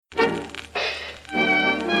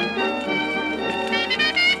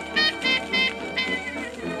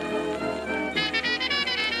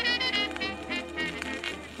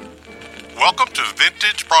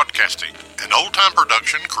Vintage Broadcasting, an old-time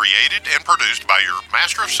production created and produced by your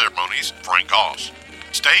Master of Ceremonies, Frank Goss.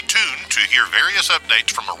 Stay tuned to hear various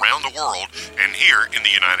updates from around the world and here in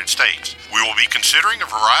the United States. We will be considering a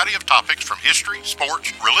variety of topics from history,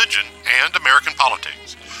 sports, religion, and American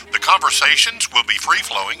politics. The conversations will be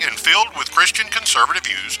free-flowing and filled with Christian conservative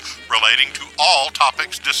views relating to all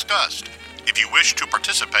topics discussed. If you wish to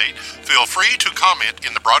participate, feel free to comment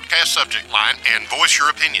in the broadcast subject line and voice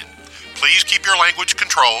your opinion. Please keep your language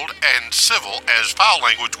controlled and civil, as foul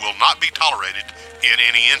language will not be tolerated in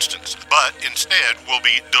any instance, but instead will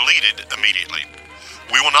be deleted immediately.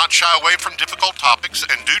 We will not shy away from difficult topics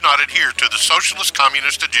and do not adhere to the socialist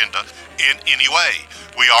communist agenda in any way.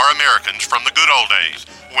 We are Americans from the good old days,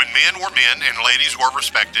 when men were men and ladies were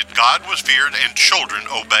respected, God was feared, and children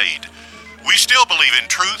obeyed. We still believe in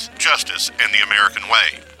truth, justice, and the American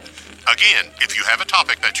way. Again, if you have a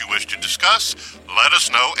topic that you wish to discuss, let us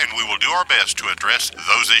know and we will do our best to address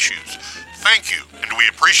those issues. Thank you, and we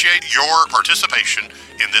appreciate your participation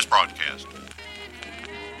in this broadcast.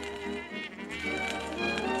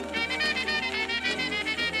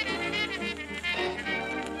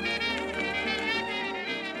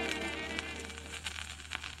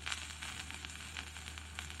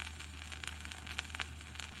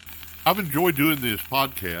 I've enjoyed doing this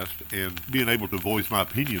podcast and being able to voice my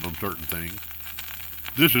opinion on certain things.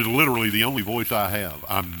 This is literally the only voice I have.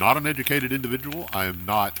 I'm not an educated individual. I am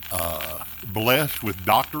not blessed with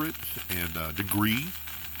doctorates and degrees.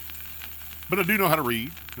 But I do know how to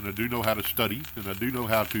read, and I do know how to study, and I do know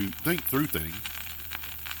how to think through things.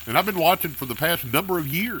 And I've been watching for the past number of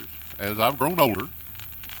years, as I've grown older,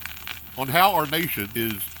 on how our nation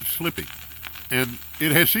is slipping. And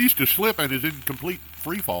it has ceased to slip and is in complete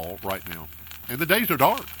free fall right now. And the days are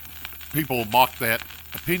dark. People mock that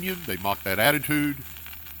opinion. They mock that attitude.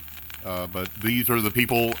 But these are the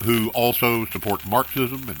people who also support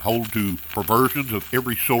Marxism and hold to perversions of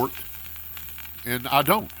every sort. And I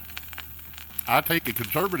don't. I take a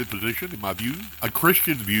conservative position in my view, a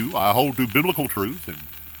Christian view. I hold to biblical truth and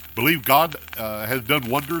believe God has done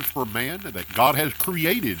wonders for man, and that God has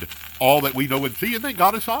created all that we know and see, and that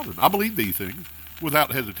God is sovereign. I believe these things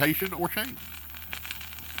without hesitation or shame.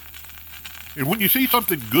 And when you see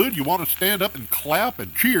something good, you want to stand up and clap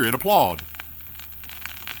and cheer and applaud.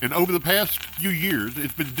 And over the past few years,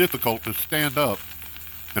 it's been difficult to stand up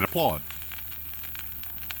and applaud.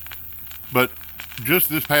 But just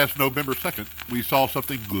this past November 2nd, we saw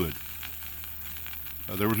something good.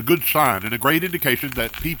 There was a good sign and a great indication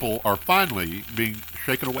that people are finally being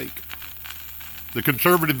shaken awake. The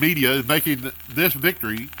conservative media is making this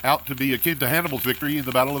victory out to be akin to Hannibal's victory in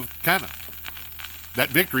the Battle of Cannae. That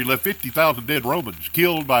victory left 50,000 dead Romans,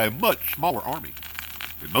 killed by a much smaller army.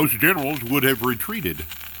 And most generals would have retreated,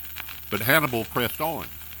 but Hannibal pressed on.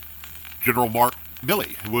 General Mark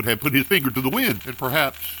Milley would have put his finger to the wind and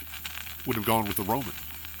perhaps would have gone with the Romans.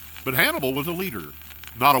 But Hannibal was a leader,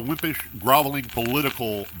 not a wimpish, groveling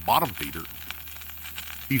political bottom feeder.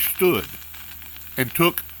 He stood and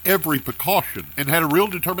took every precaution and had a real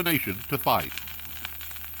determination to fight.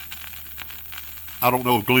 I don't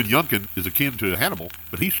know if Glenn Youngkin is akin to Hannibal,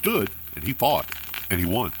 but he stood and he fought and he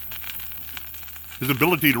won. His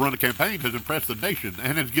ability to run a campaign has impressed the nation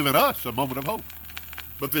and has given us a moment of hope.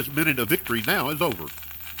 But this minute of victory now is over.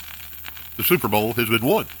 The Super Bowl has been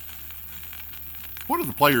won. What do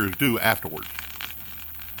the players do afterwards?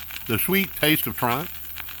 The sweet taste of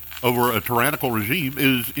triumph over a tyrannical regime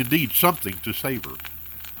is indeed something to savor.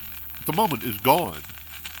 But the moment is gone,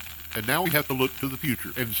 and now we have to look to the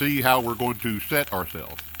future and see how we're going to set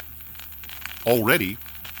ourselves. Already,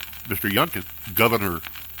 Mr. Youngkin, Governor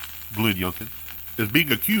Glenn Youngkin, is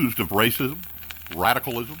being accused of racism,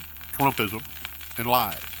 radicalism, Trumpism, and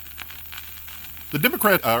lies. The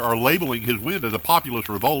Democrats are labeling his win as a populist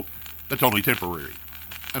revolt that's only temporary,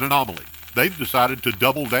 an anomaly. They've decided to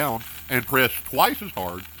double down and press twice as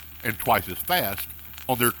hard and twice as fast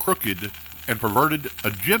on their crooked and perverted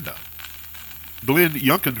agenda. Glenn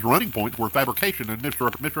Youngkin's running points were fabrication and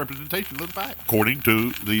misrepresentation of the fact, according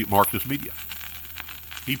to the Marxist media.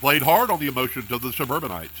 He played hard on the emotions of the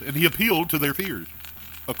suburbanites, and he appealed to their fears,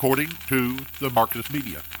 according to the Marxist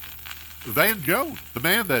media. Van Jones, the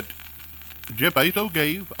man that Jeff Bezos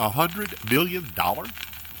gave $100 million,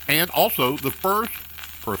 and also the first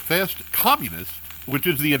professed communist, which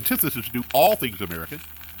is the antithesis to all things American.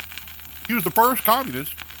 He was the first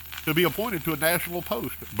communist to be appointed to a national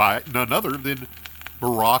post by none other than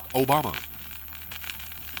Barack Obama.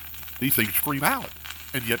 These things scream out,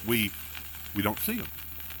 and yet we don't see them.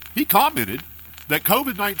 He commented that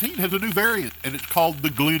COVID-19 has a new variant, and it's called the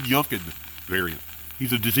Glenn Youngkin variant.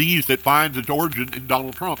 He's a disease that finds its origin in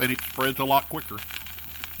Donald Trump, and it spreads a lot quicker.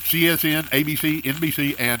 CSN, ABC,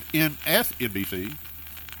 NBC, and MSNBC,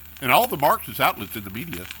 and all the Marxist outlets in the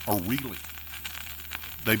media are reeling.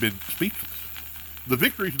 They've been speechless. The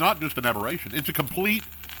victory is not just an aberration. It's a complete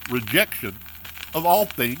rejection of all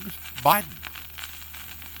things Biden.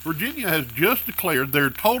 Virginia has just declared their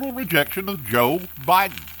total rejection of Joe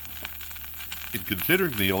Biden. In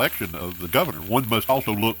considering the election of the governor, one must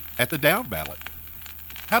also look at the down ballot.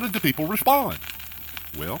 How did the people respond?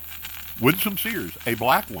 Well, Winsome Sears, a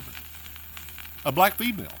black woman, a black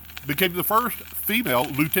female, became the first female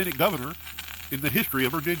lieutenant governor in the history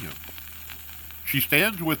of Virginia. She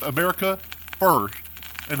stands with America first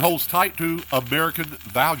and holds tight to American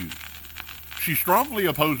values. She strongly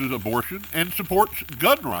opposes abortion and supports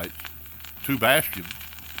gun rights, two bastions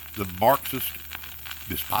the Marxists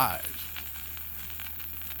despise.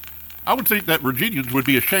 I would think that Virginians would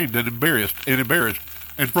be ashamed and embarrassed,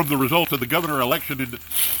 and from the results of the governor election in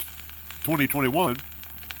 2021,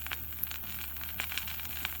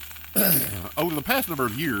 over the past number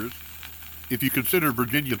of years, if you consider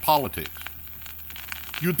Virginia politics,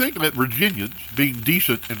 you'd think that Virginians, being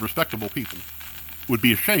decent and respectable people, would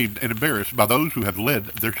be ashamed and embarrassed by those who have led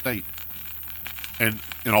their state. And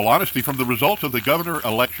in all honesty, from the results of the governor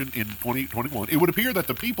election in 2021, it would appear that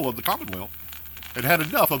the people of the Commonwealth had had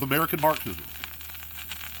enough of American Marxism.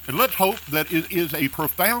 And let's hope that it is a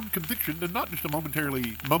profound conviction and not just a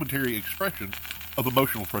momentary expression of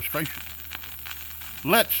emotional frustration.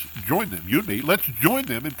 Let's join them, you and me, let's join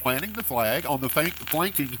them in planting the flag on the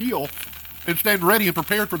flanking heel and stand ready and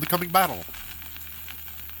prepared for the coming battle.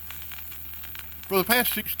 For the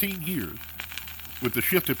past 16 years, with the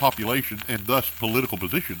shift in population and thus political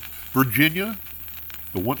position, Virginia,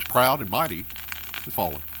 the once proud and mighty, has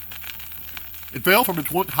fallen. It fell from its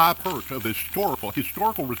once high perch of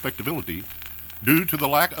historical respectability due to the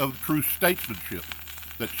lack of true statesmanship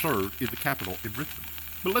that served in the capital in Richmond.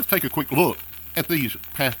 But let's take a quick look at these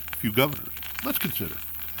past few governors. Let's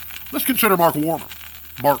consider Mark Warner.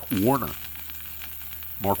 Mark Warner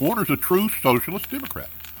is a true socialist Democrat,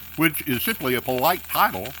 which is simply a polite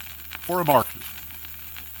title for a Marxist.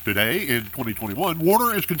 Today, in 2021,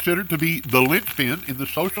 Warner is considered to be the linchpin in the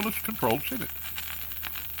socialist-controlled Senate.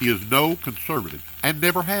 He is no conservative and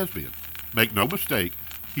never has been. Make no mistake,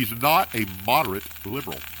 he's not a moderate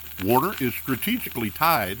liberal. Warner is strategically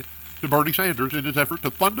tied to Bernie Sanders in his effort to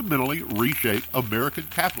fundamentally reshape American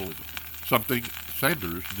capitalism, something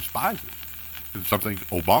Sanders despises and something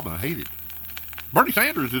Obama hated. Bernie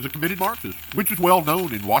Sanders is a committed Marxist, which is well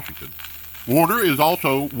known in Washington. Warner is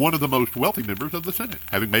also one of the most wealthy members of the Senate,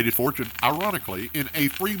 having made his fortune, ironically, in a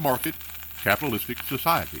free market capitalistic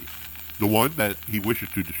society, the one that he wishes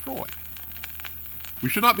to destroy. We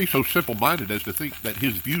should not be so simple-minded as to think that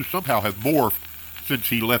his views somehow have morphed since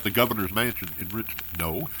he left the governor's mansion in Richmond.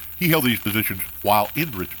 No, he held these positions while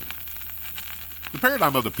in Richmond. The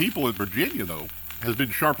paradigm of the people in Virginia, though, has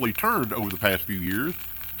been sharply turned over the past few years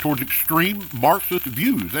towards extreme Marxist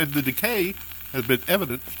views, and the decay has been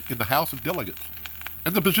evidenced in the House of Delegates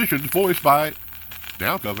and the positions voiced by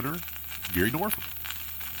now Governor Gary Northam.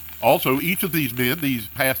 Also, each of these men, these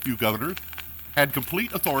past few governors, had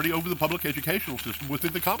complete authority over the public educational system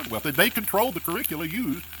within the Commonwealth, and they controlled the curricula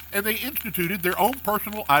used, and they instituted their own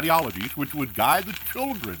personal ideologies which would guide the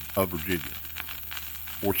children of Virginia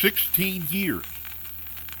for 16 years.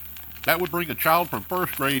 That would bring a child from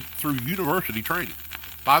first grade through university training,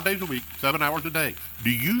 5 days a week, 7 hours a day.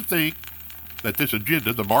 Do you think that this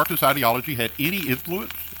agenda, the Marxist ideology, had any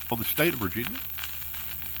influence on the state of Virginia?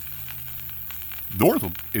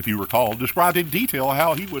 Northam, if you recall, described in detail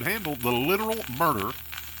how he would handle the literal murder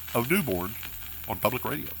of newborns on public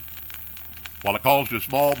radio. While it caused a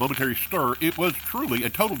small momentary stir, it was truly a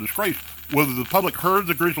total disgrace whether the public heard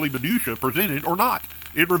the grisly minutiae presented or not.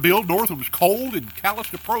 It revealed Northam's cold and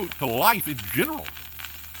calloused approach to life in general,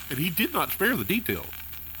 and he did not spare the details.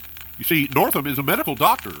 You see, Northam is a medical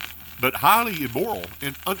doctor, but highly immoral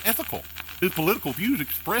and unethical. His political views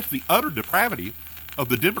express the utter depravity of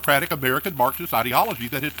the democratic American Marxist ideology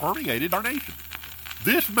that has permeated our nation.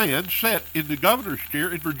 This man sat in the governor's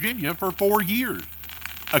chair in Virginia for 4 years,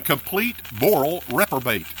 a complete moral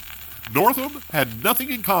reprobate. Northam had nothing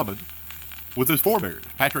in common with his forebears,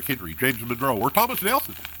 Patrick Henry, James Monroe, or Thomas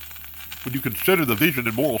Nelson. When you consider the vision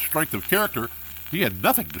and moral strength of character, he had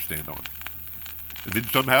nothing to stand on. And then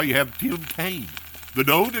somehow you have Tim Kaine. The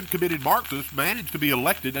known and committed Marxist managed to be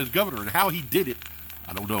elected as governor, and how he did it,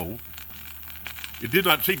 I don't know. It did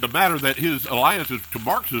not seem to matter that his alliances to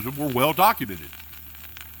Marxism were well documented.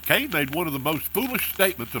 Kaine made one of the most foolish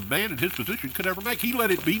statements a man in his position could ever make. He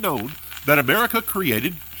let it be known that America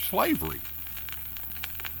created slavery.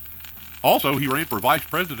 Also, he ran for vice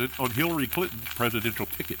president on Hillary Clinton's presidential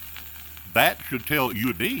ticket. That should tell you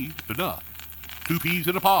and me enough. 2 peas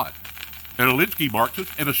in a pod. An Alinsky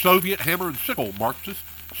Marxist and a Soviet hammer and sickle Marxist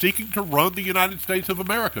seeking to run the United States of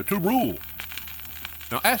America, to rule.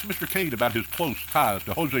 Now, ask Mr. Kane about his close ties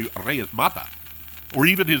to Jose Reyes Mata, or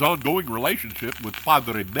even his ongoing relationship with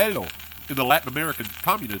Padre Melo in the Latin American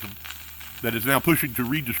communism that is now pushing to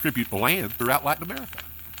redistribute land throughout Latin America.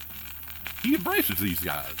 He embraces these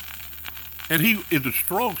guys. And he is a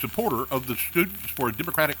strong supporter of the Students for a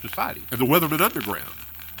Democratic Society and the Weatherman Underground.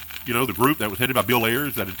 You know, the group that was headed by Bill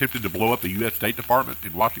Ayers that attempted to blow up the U.S. State Department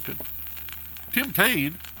in Washington. Tim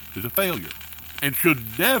Kaine is a failure and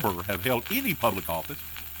should never have held any public office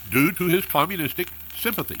due to his communistic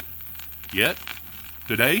sympathy. Yet,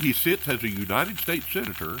 today he sits as a United States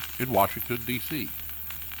Senator in Washington, D.C.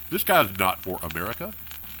 This guy's not for America.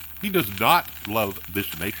 He does not love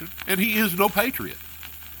this nation, and he is no patriot.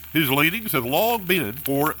 His leanings have long been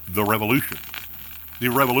for the revolution. The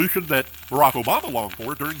revolution that Barack Obama longed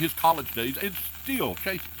for during his college days and still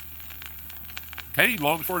chases. Kaine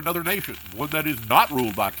longs for another nation, one that is not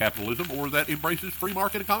ruled by capitalism or that embraces free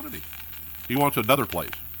market economy. He wants another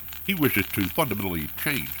place. He wishes to fundamentally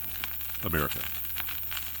change America.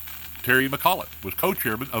 Terry McAuliffe was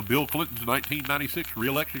co-chairman of Bill Clinton's 1996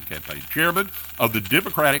 re-election campaign, chairman of the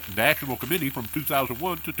Democratic National Committee from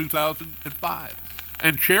 2001 to 2005,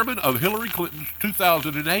 and chairman of Hillary Clinton's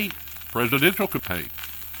 2008 presidential campaign.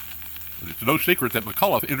 And it's no secret that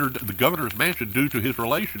McAuliffe entered the governor's mansion due to his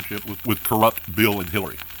relationship with corrupt Bill and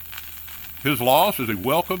Hillary. His loss is a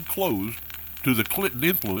welcome close to the Clinton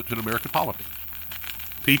influence in American politics.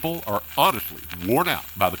 People are honestly worn out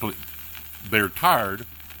by the Clintons. They're tired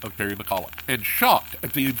of Terry McAuliffe and shocked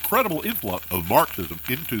at the incredible influx of Marxism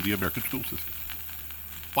into the American school system.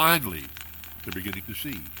 Finally, they're beginning to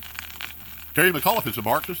see. Terry McAuliffe is a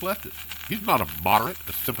Marxist leftist. He's not a moderate,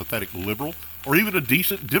 a sympathetic liberal, or even a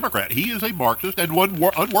decent Democrat. He is a Marxist and one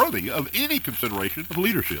unworthy of any consideration of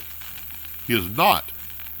leadership. He is not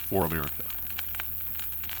for America.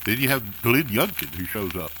 Then you have Glenn Youngkin, who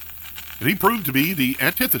shows up. And he proved to be the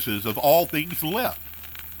antithesis of all things left.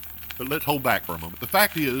 But let's hold back for a moment. The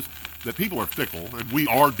fact is that people are fickle, and we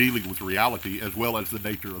are dealing with reality as well as the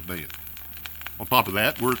nature of man. On top of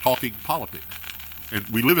that, we're talking politics. And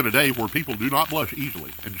we live in a day where people do not blush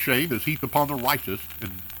easily, and shame is heaped upon the righteous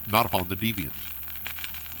and not upon the deviants.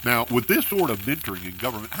 Now, with this sort of mentoring in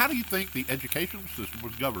government, how do you think the educational system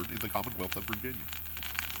was governed in the Commonwealth of Virginia?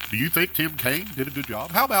 Do you think Tim Kaine did a good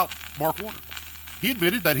job? How about Mark Warner? He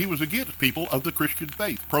admitted that he was against people of the Christian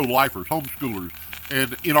faith, pro-lifers, homeschoolers,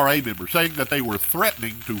 and NRA members, saying that they were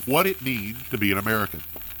threatening to what it means to be an American.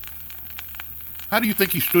 How do you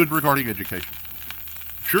think he stood regarding education?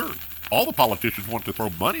 Sure, all the politicians want to throw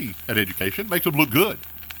money at education, makes them look good,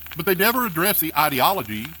 but they never address the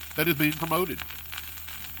ideology that is being promoted.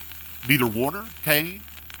 Neither Warner, Kaine,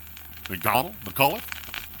 McDonnell, McAuliffe,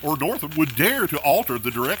 or Northam would dare to alter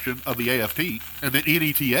the direction of the AFT and the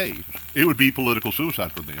NETA. It would be political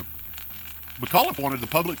suicide for them. McAuliffe wanted the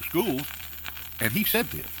public schools, and he said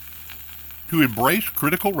this, to embrace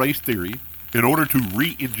critical race theory in order to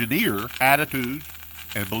re-engineer attitudes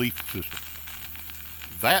and belief systems.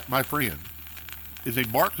 That, my friend, is a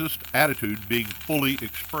Marxist attitude being fully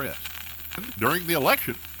expressed. During the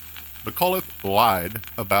election, McAuliffe lied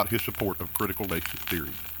about his support of critical race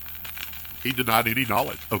theory. He denied any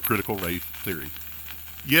knowledge of critical race theory.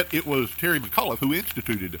 Yet it was Terry McAuliffe who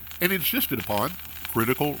instituted and insisted upon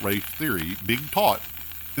critical race theory being taught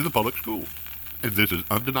in the public schools. And this is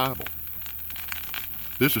undeniable.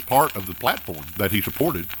 This is part of the platform that he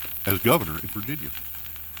supported as governor in Virginia.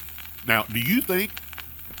 Now, do you think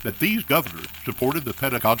that these governors supported the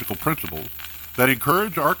pedagogical principles that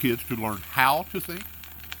encourage our kids to learn how to think?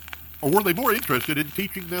 Or were they more interested in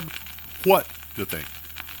teaching them what to think?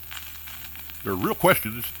 There are real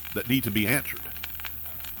questions that need to be answered.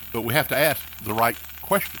 But we have to ask the right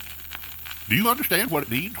questions. Do you understand what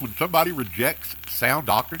it means when somebody rejects sound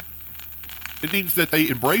doctrine? It means that they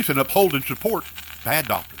embrace and uphold and support bad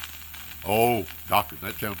doctrine. Oh, doctrine,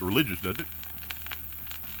 that sounds religious, doesn't it?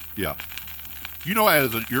 Yeah. You know,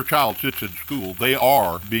 as your child sits in school, they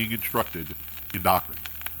are being instructed in doctrine.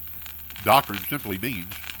 Doctrine simply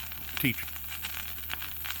means teaching.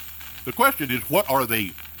 The question is, what are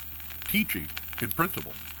they teaching in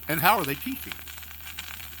principle? And how are they teaching?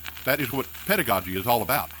 That is what pedagogy is all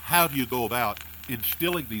about. How do you go about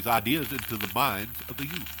instilling these ideas into the minds of the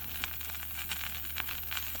youth?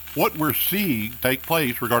 What we're seeing take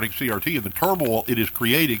place regarding CRT and the turmoil it is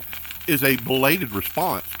creating is a belated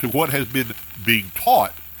response to what has been being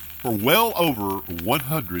taught for well over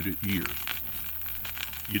 100 years.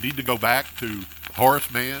 You need to go back to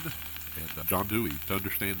Horace Mann and John Dewey to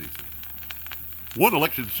understand these things. One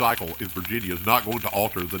election cycle in Virginia is not going to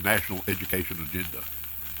alter the national education agenda.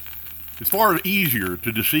 It's far easier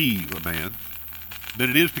to deceive a man than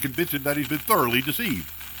it is to convince him that he's been thoroughly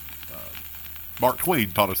deceived. Mark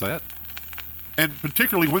Twain taught us that. And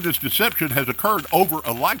particularly when this deception has occurred over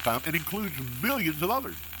a lifetime and includes millions of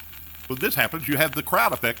others. When this happens, you have the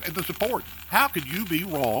crowd effect and the support. How can you be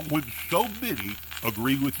wrong when so many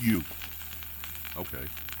agree with you? Okay.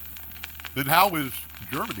 Then how is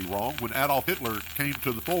Germany wrong when Adolf Hitler came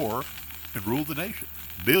to the fore and ruled the nation?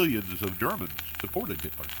 Millions of Germans supported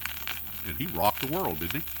Hitler. And he rocked the world,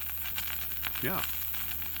 didn't he? Yeah.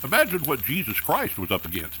 Imagine what Jesus Christ was up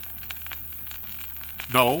against.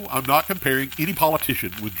 No, I'm not comparing any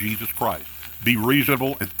politician with Jesus Christ. Be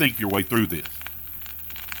reasonable and think your way through this.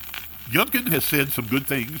 Youngkin has said some good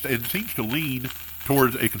things and seems to lean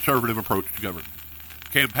towards a conservative approach to government.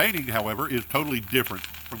 Campaigning, however, is totally different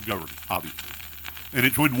from governing, obviously. And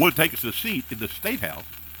it's when one takes a seat in the State House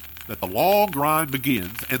that the long grind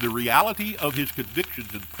begins and the reality of his convictions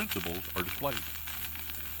and principles are displayed.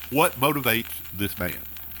 What motivates this man?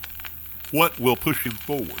 What will push him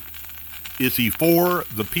forward? Is he for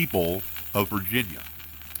the people of Virginia?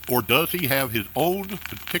 Or does he have his own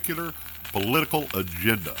particular political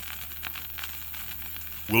agenda?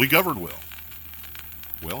 Will he govern well?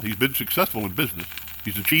 Well, he's been successful in business.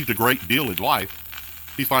 He's achieved a great deal in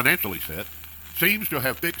life. He's financially set. Seems to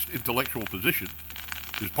have fixed intellectual position.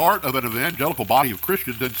 Is part of an evangelical body of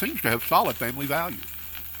Christians and seems to have solid family values.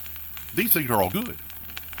 These things are all good.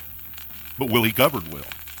 But will he govern well?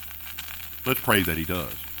 Let's pray that he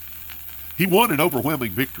does. He won an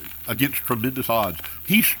overwhelming victory against tremendous odds.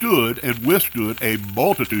 He stood and withstood a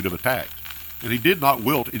multitude of attacks, and he did not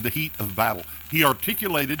wilt in the heat of battle. He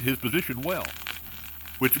articulated his position well,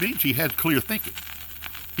 which means he has clear thinking.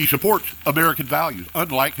 He supports American values,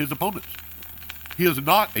 unlike his opponents. He is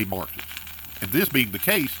not a Marxist, and this being the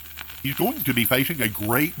case, he's going to be facing a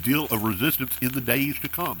great deal of resistance in the days to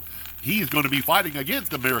come. He is going to be fighting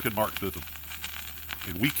against American Marxism,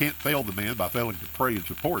 and we can't fail the man by failing to pray and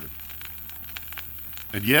support him.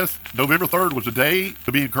 And yes, November 3rd was a day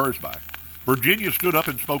to be encouraged by. Virginia stood up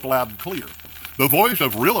and spoke loud and clear. The voice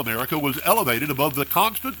of real America was elevated above the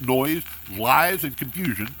constant noise, lies, and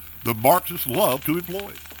confusion the Marxists love to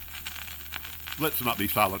employ. Let's not be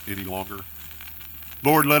silent any longer.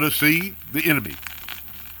 Lord, let us see the enemy.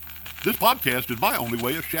 This podcast is my only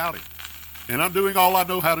way of shouting, and I'm doing all I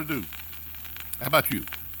know how to do. How about you?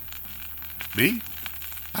 Me?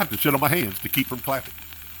 I have to sit on my hands to keep from clapping.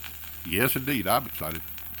 Yes, indeed, I'm excited.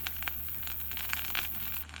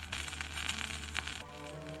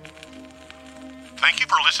 Thank you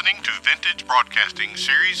for listening to Vintage Broadcasting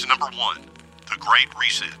Series Number 1, The Great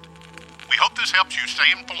Reset. We hope this helps you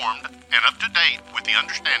stay informed and up to date with the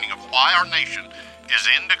understanding of why our nation is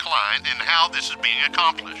in decline and how this is being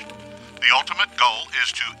accomplished. The ultimate goal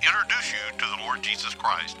is to introduce you to the Lord Jesus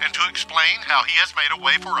Christ and to explain how he has made a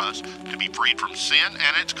way for us to be freed from sin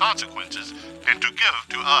and its consequences and to give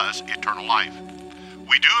to us eternal life.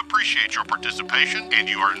 We do appreciate your participation, and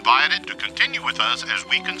you are invited to continue with us as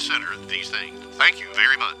we consider these things. Thank you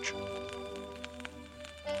very much.